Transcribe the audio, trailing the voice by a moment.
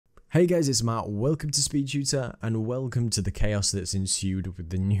Hey guys, it's Matt, welcome to SpeedTutor and welcome to the chaos that's ensued with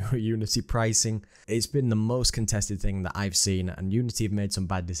the new Unity pricing. It's been the most contested thing that I've seen, and Unity have made some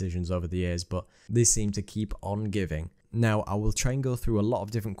bad decisions over the years, but they seem to keep on giving. Now, I will try and go through a lot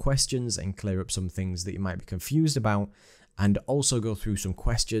of different questions and clear up some things that you might be confused about, and also go through some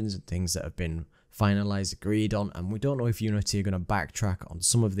questions and things that have been finalized, agreed on, and we don't know if Unity are going to backtrack on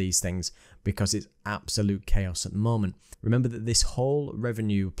some of these things because it's absolute chaos at the moment. Remember that this whole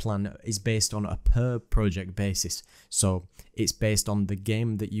revenue plan is based on a per project basis, so it's based on the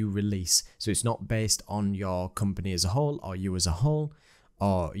game that you release, so it's not based on your company as a whole or you as a whole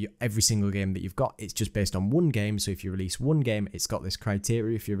or every single game that you've got. It's just based on one game. So if you release one game, it's got this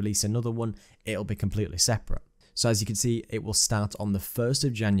criteria. If you release another one, it'll be completely separate. So as you can see, it will start on the 1st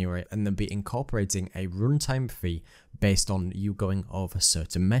of January and then be incorporating a runtime fee based on you going over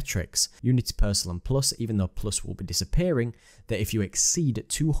certain metrics. Unity Personal and Plus, even though Plus will be disappearing, that if you exceed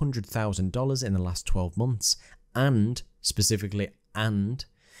 $200,000 in the last 12 months, and specifically,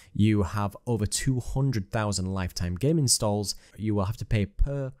 you have over 200,000 lifetime game installs, you will have to pay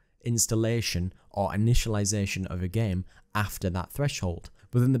per installation or initialization of a game after that threshold.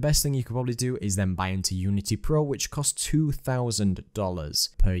 But then the best thing you could probably do is then buy into Unity Pro, which costs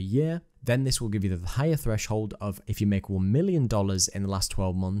 $2,000 per year. Then this will give you the higher threshold of if you make $1 million in the last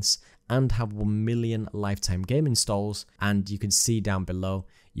 12 months and have 1 million lifetime game installs. And you can see down below,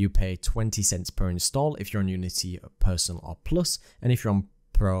 you pay 20 cents per install if you're on Unity Personal or Plus. And if you're on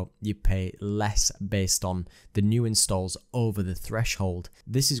Pro, you pay less based on the new installs over the threshold.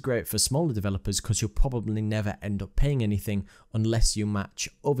 This is great for smaller developers because you'll probably never end up paying anything unless you match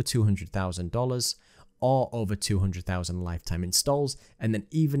over $200,000 or over 200,000 lifetime installs. And then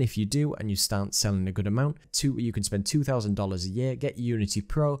even if you do and you start selling a good amount, you can spend $2,000 a year, get Unity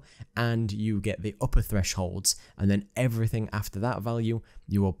Pro, and you get the upper thresholds, and then everything after that value,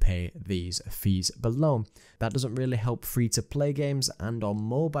 you will pay these fees below. That doesn't really help free-to-play games and on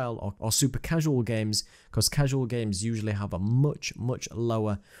mobile or super casual games, because casual games usually have a much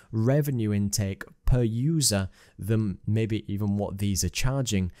lower revenue intake per user than maybe even what these are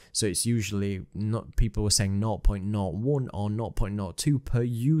charging. So it's usually not, people were saying 0.01 or 0.02 per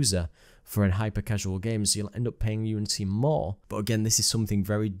user for a hyper casual game, so you'll end up paying Unity more. But again, this is something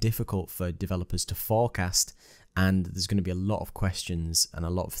very difficult for developers to forecast, and there's going to be a lot of questions and a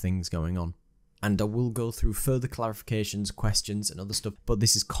lot of things going on. And I will go through further clarifications, questions and other stuff, but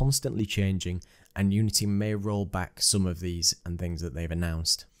this is constantly changing and Unity may roll back some of these and things that they've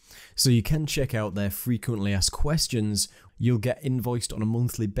announced. So you can check out their frequently asked questions. You'll get invoiced on a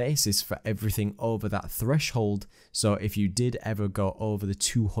monthly basis for everything over that threshold. So if you did ever go over the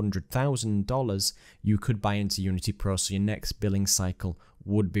 $200,000, you could buy into Unity Pro, so your next billing cycle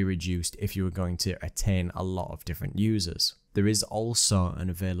would be reduced if you were going to attain a lot of different users. There is also an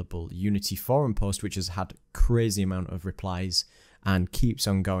available Unity forum post which has had crazy amount of replies and keeps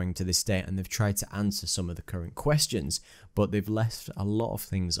on going to this day, and they've tried to answer some of the current questions, but they've left a lot of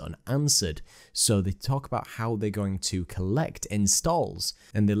things unanswered. So they talk about how they're going to collect installs,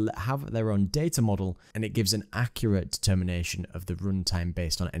 and they have their own data model, and it gives an accurate determination of the runtime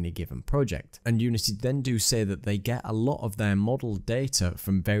based on any given project. And Unity then do say that they get a lot of their model data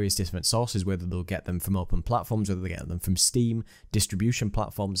from various different sources, whether they'll get them from open platforms, whether they get them from Steam, distribution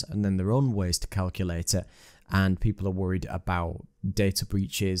platforms, and then their own ways to calculate it. And people are worried about data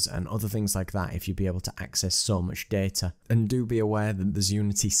breaches and other things like that if you be able to access so much data. And do be aware that there's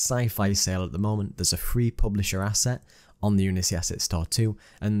Unity Sci-Fi sale at the moment. There's a free publisher asset on the Unity Asset Store too,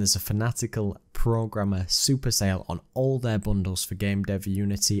 and there's a Fanatical Programmer Super sale on all their bundles for game dev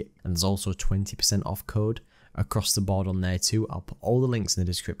Unity, and there's also 20% off code across the board on there too. I'll put all the links in the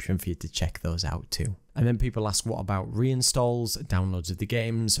description for you to check those out too. And then people ask what about reinstalls, downloads of the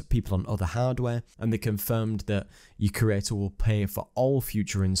games, people on other hardware, and they confirmed that your creator will pay for all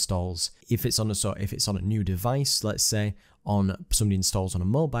future installs. If it's on a new device, let's say somebody installs on a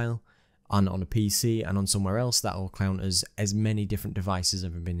mobile, and on a PC and on somewhere else, that will count as many different devices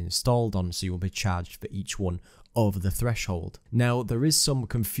have been installed on, so you will be charged for each one over the threshold. Now, there is some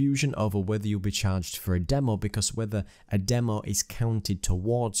confusion over whether you'll be charged for a demo, because whether a demo is counted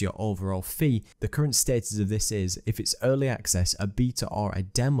towards your overall fee. The current status of this is, if it's early access, a beta or a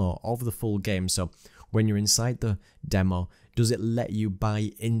demo of the full game, so when you're inside the demo, does it let you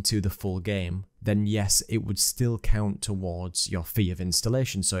buy into the full game? Then yes, it would still count towards your fee of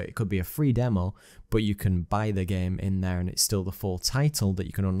installation. So it could be a free demo, but you can buy the game in there and it's still the full title that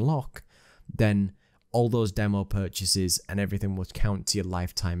you can unlock. Then all those demo purchases and everything would count to your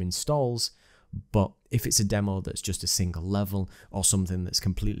lifetime installs. But if it's a demo that's just a single level or something that's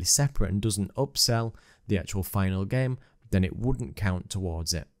completely separate and doesn't upsell the actual final game, then it wouldn't count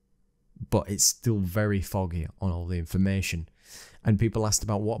towards it. but it's still very foggy on all the information. And people asked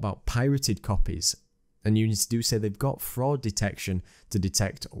about what about pirated copies? And Unity do say they've got fraud detection to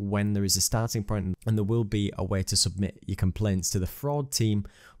detect when there is a starting point, and there will be a way to submit your complaints to the fraud team.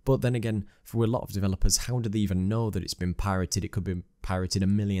 But then again, for a lot of developers, how do they even know that it's been pirated? It could be pirated a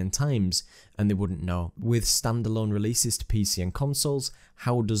million times and they wouldn't know. With standalone releases to PC and consoles,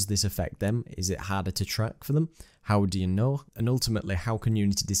 how does this affect them? Is it harder to track for them? How do you know? And ultimately, how can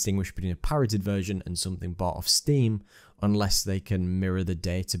Unity distinguish between a pirated version and something bought off Steam unless they can mirror the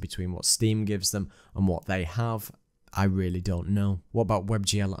data between what Steam gives them and what they have? I really don't know. What about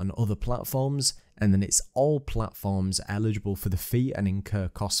WebGL and other platforms? And then it's all platforms eligible for the fee and incur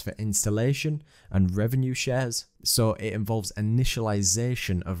costs for installation and revenue shares. So it involves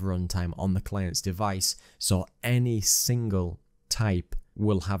initialization of runtime on the client's device, so any single type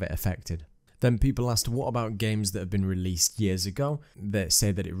will have it affected. Then people asked, what about games that have been released years ago that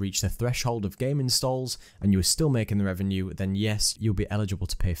say that it reached the threshold of game installs and you were still making the revenue? Then yes, you'll be eligible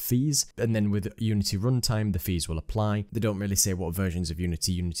to pay fees. And then with Unity Runtime, the fees will apply. They don't really say what versions of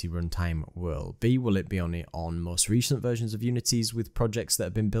Unity Runtime will be. Will it be only on most recent versions of Unity's with projects that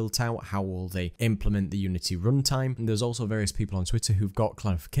have been built out? How will they implement the Unity Runtime? And there's also various people on Twitter who've got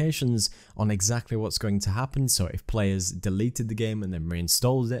clarifications on exactly what's going to happen. So if players deleted the game and then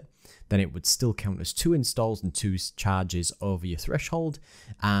reinstalled it, then it would still count as 2 installs and 2 charges over your threshold,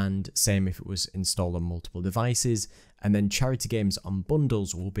 and same if it was installed on multiple devices. And then charity games on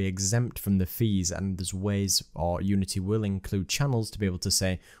bundles will be exempt from the fees, and there's ways, or Unity will include channels to be able to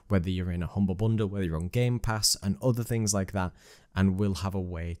say whether you're in a Humble Bundle, whether you're on Game Pass and other things like that, and will have a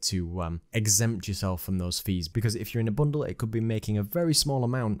way to exempt yourself from those fees. Because if you're in a bundle, it could be making a very small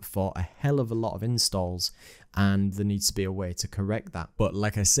amount for a hell of a lot of installs, and there needs to be a way to correct that. But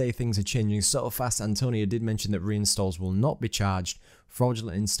like I say, things are changing so fast. Antonio did mention that reinstalls will not be charged,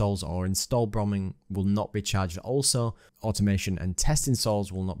 fraudulent installs or install bombing will not be charged also, automation and test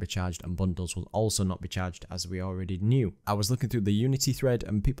installs will not be charged, and bundles will also not be charged, as we already knew. I was looking through the Unity thread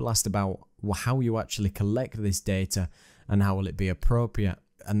and people asked about how you actually collect this data and how will it be appropriate.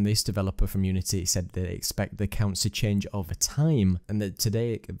 And this developer from Unity said they expect the counts to change over time, and that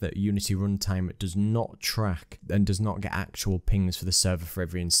today that Unity Runtime does not track and does not get actual pings for the server for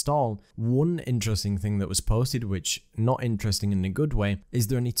every install. One interesting thing that was posted, which not interesting in a good way, is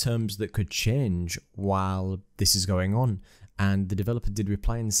there any terms that could change while this is going on? And the developer did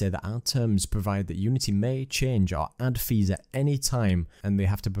reply and say that our terms provide that Unity may change or add fees at any time, and they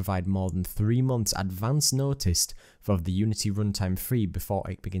have to provide more than 3 months advance notice for the Unity Runtime fee before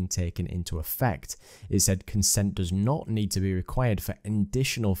it begin taking into effect. It said consent does not need to be required for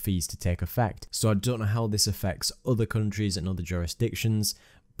additional fees to take effect. So I don't know how this affects other countries and other jurisdictions,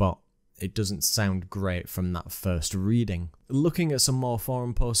 but it doesn't sound great from that first reading. Looking at some more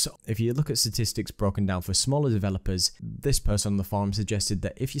forum posts, if you look at statistics broken down for smaller developers, this person on the forum suggested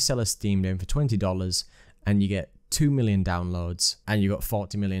that if you sell a Steam game for $20 and you get 2 million downloads and you got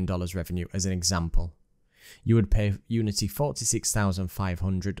 $40 million revenue as an example, you would pay Unity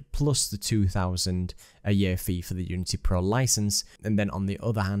 $46,500 plus the $2,000 a year fee for the Unity Pro license. And then on the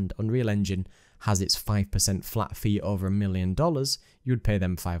other hand, Unreal Engine has its 5% flat fee over $1 million, you would pay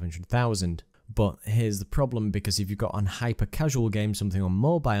them $500,000. But here's the problem, because if you've got on hyper casual game, something on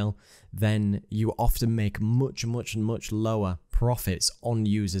mobile, then you often make much lower profits on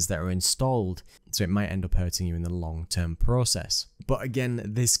users that are installed. So it might end up hurting you in the long-term process. But again,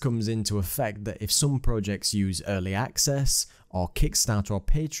 this comes into effect that if some projects use early access or Kickstarter or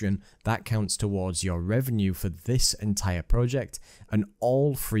Patreon, that counts towards your revenue for this entire project, and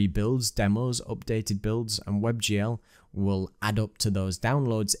all free builds, demos, updated builds and WebGL will add up to those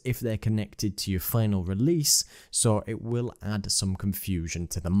downloads if they're connected to your final release, so it will add some confusion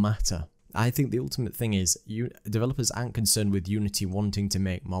to the matter. I think the ultimate thing is developers aren't concerned with Unity wanting to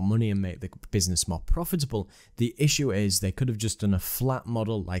make more money and make the business more profitable. The issue is they could have just done a flat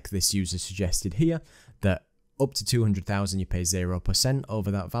model like this user suggested here, that up to 200,000 you pay 0%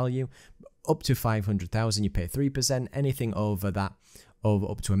 over that value, up to 500,000 you pay 3%, anything over that, over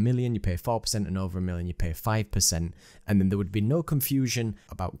up to $1 million you pay 4%, and over $1 million you pay 5%, and then there would be no confusion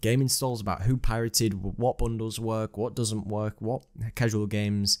about game installs, about who pirated, what bundles work, what doesn't work, what casual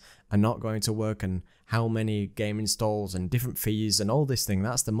games are not going to work, and how many game installs and different fees and all this thing.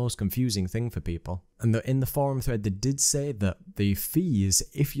 That's the most confusing thing for people. And in the forum thread they did say that the fees,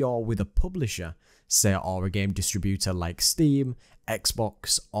 if you're with a publisher, say, or a game distributor like Steam,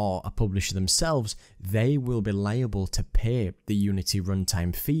 Xbox, or a publisher themselves, they will be liable to pay the Unity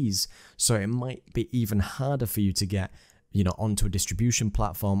Runtime fees. So it might be even harder for you to get onto a distribution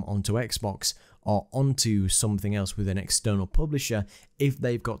platform, onto Xbox, or onto something else with an external publisher if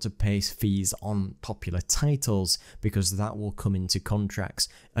they've got to pay fees on popular titles, because that will come into contracts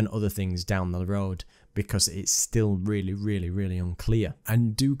and other things down the road, because it's still really unclear.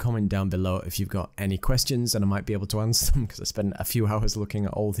 And do comment down below if you've got any questions, and I might be able to answer them, because I spent a few hours looking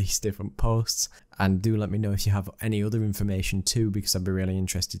at all these different posts. And do let me know if you have any other information too, because I'd be really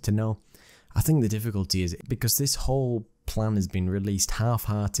interested to know. I think the difficulty is because this whole plan has been released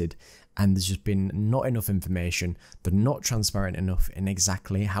half-hearted, and there's just been not enough information. They're not transparent enough in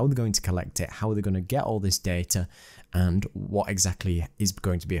exactly how they're going to collect it, how they're going to get all this data, and what exactly is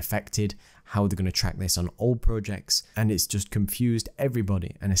going to be affected, how they're going to track this on all projects, and it's just confused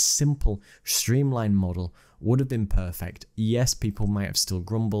everybody. And a simple, streamlined model would have been perfect. Yes, people might have still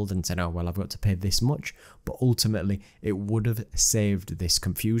grumbled and said, oh well, I've got to pay this much, but ultimately it would have saved this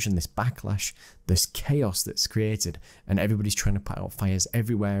confusion, this backlash, this chaos that's created, and everybody's trying to put out fires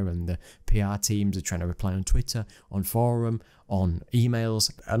everywhere, and the PR teams are trying to reply on Twitter, on forum, on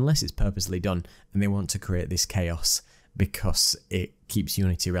emails, unless it's purposely done and they want to create this chaos because it keeps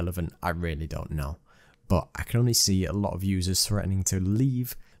Unity relevant. I really don't know, but I can only see a lot of users threatening to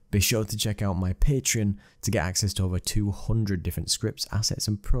leave. Be sure to check out my Patreon to get access to over 200 different scripts, assets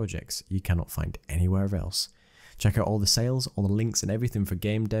and projects you cannot find anywhere else. Check out all the sales, all the links and everything for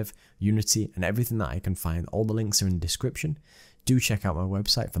game dev, Unity and everything that I can find. All the links are in the description. Do check out my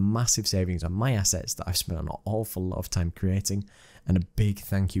website for massive savings on my assets that I've spent an awful lot of time creating. And a big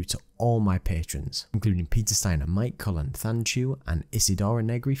thank you to all my patrons, including Peter Steiner, Mike Cullen, Thanchu and Isidora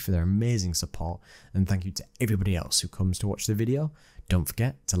Negri for their amazing support. And thank you to everybody else who comes to watch the video. Don't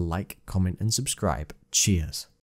forget to like, comment and subscribe. Cheers.